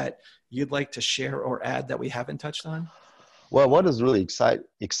else that you'd like to share or add that we haven't touched on? Well, what is really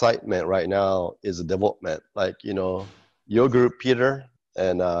excitement right now is the development. Like, your group, Peter,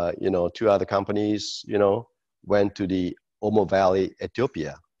 and, 2 other companies, went to the Omo Valley,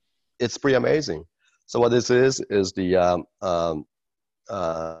 Ethiopia it's pretty amazing. So what this is the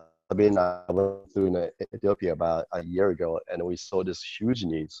I mean, I went through in Ethiopia about a year ago, and we saw this huge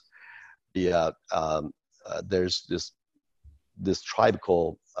needs. There's this tribe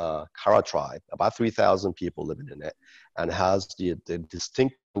called Kara tribe, about 3,000 people living in it, and has the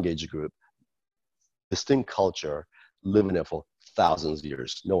distinct engaged group, distinct culture, living there for thousands of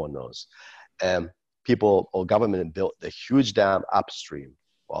years. No one knows. And people or government built a huge dam upstream.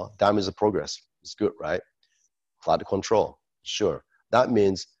 Well, dam is a progress. It's good, right? Flood control, sure. That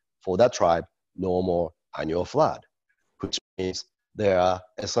means for that tribe, no more annual flood, which means they are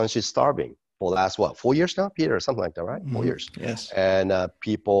essentially starving for the last, 4 years now, Peter, something like that, right? Mm-hmm. 4 years. Yes. And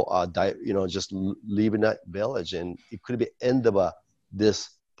people are, just leaving that village, and it could be end of this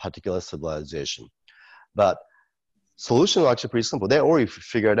particular civilization. But solution is actually pretty simple. They already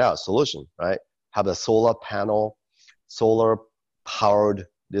figured out solution, right? Have a solar panel, solar powered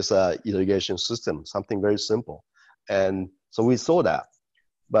this irrigation system, something very simple. And so we saw that.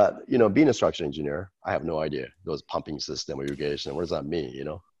 But, being a structural engineer, I have no idea. Those pumping system or irrigation, what does that mean,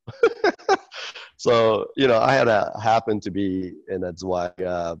 So, I had happened to be in a Zweig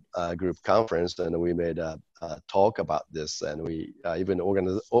group conference, and we made a talk about this, and we even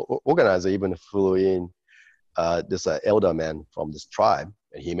organizer even flew in this elder man from this tribe,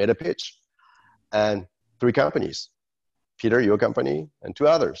 and he made a pitch. And 3 companies, Peter, your company, and 2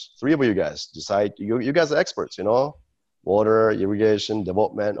 others, 3 of you guys decide, you guys are experts, water, irrigation,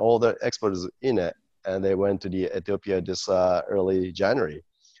 development, all the experts in it. And they went to the Ethiopia this early January.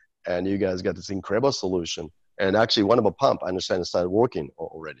 And you guys got this incredible solution. And actually one of a pump, I understand, started working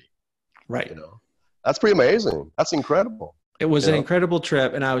already. Right. That's pretty amazing. That's incredible. It was an incredible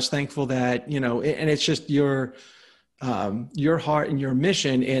trip. And I was thankful that, and it's just your heart and your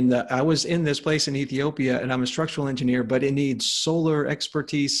mission. And I was in this place in Ethiopia, and I'm a structural engineer, but it needs solar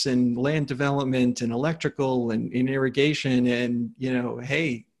expertise and land development and electrical and irrigation. And,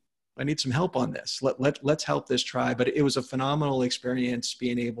 hey, I need some help on this. Let's help this tribe. But it was a phenomenal experience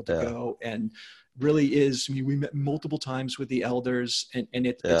being able to go, and really is. I mean, we met multiple times with the elders, and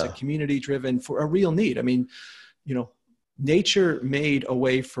it's a community driven for a real need. I mean, nature made a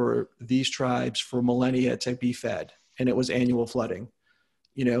way for these tribes for millennia to be fed. And it was annual flooding,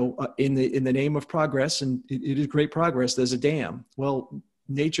 in the name of progress, and it is great progress. There's a dam. Well,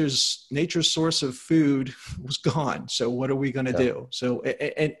 nature's source of food was gone. So what are we going to do? So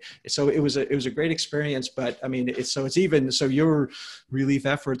so it was a great experience. But I mean, so your relief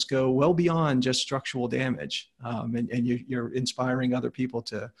efforts go well beyond just structural damage, and you're inspiring other people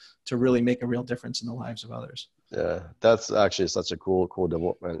to really make a real difference in the lives of others. Yeah, that's actually such a cool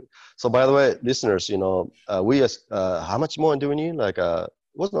development. So by the way, listeners, we how much more do we need? Like,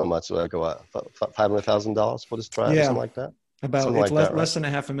 wasn't that much, like what, $500,000 for this trial, or something like that? About it's less than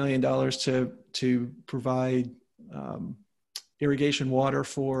 $500,000 to provide irrigation water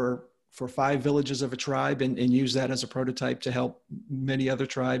for 5 villages of a tribe, and use that as a prototype to help many other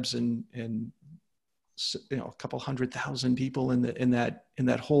tribes and a couple 100,000 people in that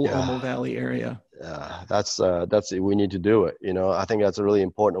whole Omo Valley area. Yeah, that's we need to do it. I think that's a really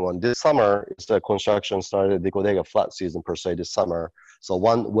important one. This summer, it's the construction started. They got flat season per se this summer. So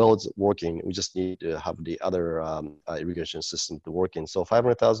one well's working. We just need to have the other irrigation system to work in. So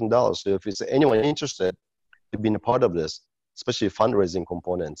 $500,000. So if it's anyone interested in being a part of this, especially fundraising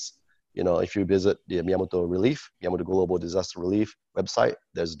components, if you visit the Miyamoto Global Disaster Relief website,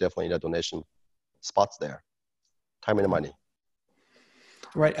 there's definitely a donation spots there. Time and money.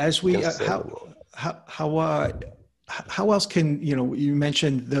 Right. As we how else can you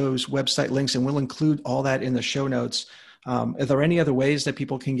mentioned those website links, and we'll include all that in the show notes. Are there any other ways that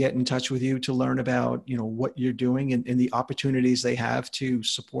people can get in touch with you to learn about what you're doing and the opportunities they have to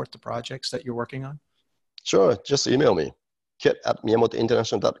support the projects that you're working on? Sure. Just email me,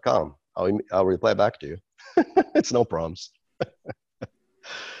 kit@miyamotointernational.com. I'll reply back to you. It's no problems.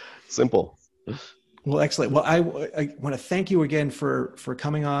 Simple. Well, excellent. Well, I want to thank you again for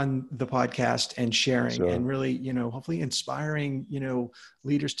coming on the podcast and sharing, and really, hopefully inspiring,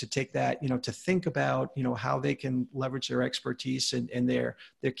 leaders to take that, to think about, how they can leverage their expertise and their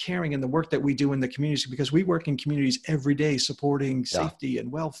caring and the work that we do in the communities, because we work in communities every day supporting safety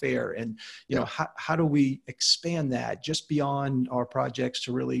and welfare. And, how do we expand that just beyond our projects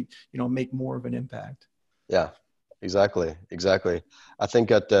to really, make more of an impact? Yeah, exactly. I think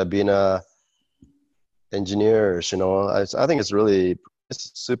that being a engineers, I think it's a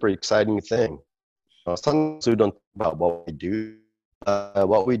super exciting thing. Sometimes we don't think about what we do.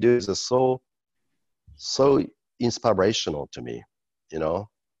 What we do is so inspirational to me,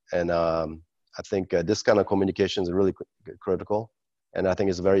 and I think this kind of communication is really critical. And I think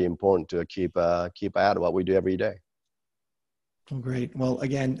it's very important to keep at what we do every day. Well, great. Well,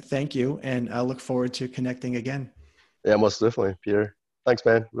 again, thank you. And I look forward to connecting again. Yeah, most definitely, Peter. Thanks,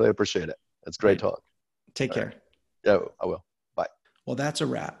 man. Really appreciate it. It's great talk. Take care. Yeah, I will. Bye. Well, that's a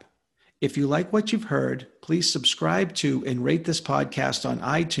wrap. If you like what you've heard, please subscribe to and rate this podcast on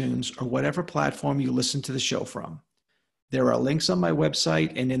iTunes or whatever platform you listen to the show from. There are links on my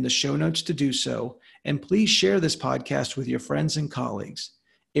website and in the show notes to do so, and please share this podcast with your friends and colleagues.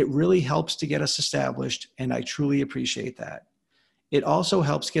 It really helps to get us established, and I truly appreciate that. It also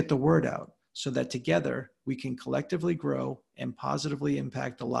helps get the word out so that together we can collectively grow and positively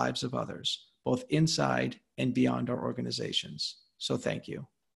impact the lives of others, both inside and beyond our organizations. So thank you.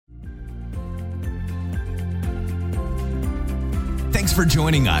 Thanks for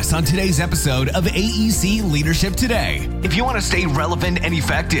joining us on today's episode of AEC Leadership Today. If you want to stay relevant and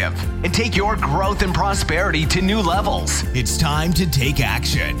effective and take your growth and prosperity to new levels, it's time to take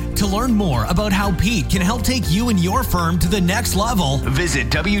action. To learn more about how Pete can help take you and your firm to the next level, visit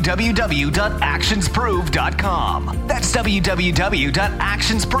www.actionsprove.com. That's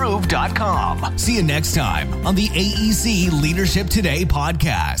www.actionsprove.com. See you next time on the AEC Leadership Today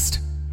podcast.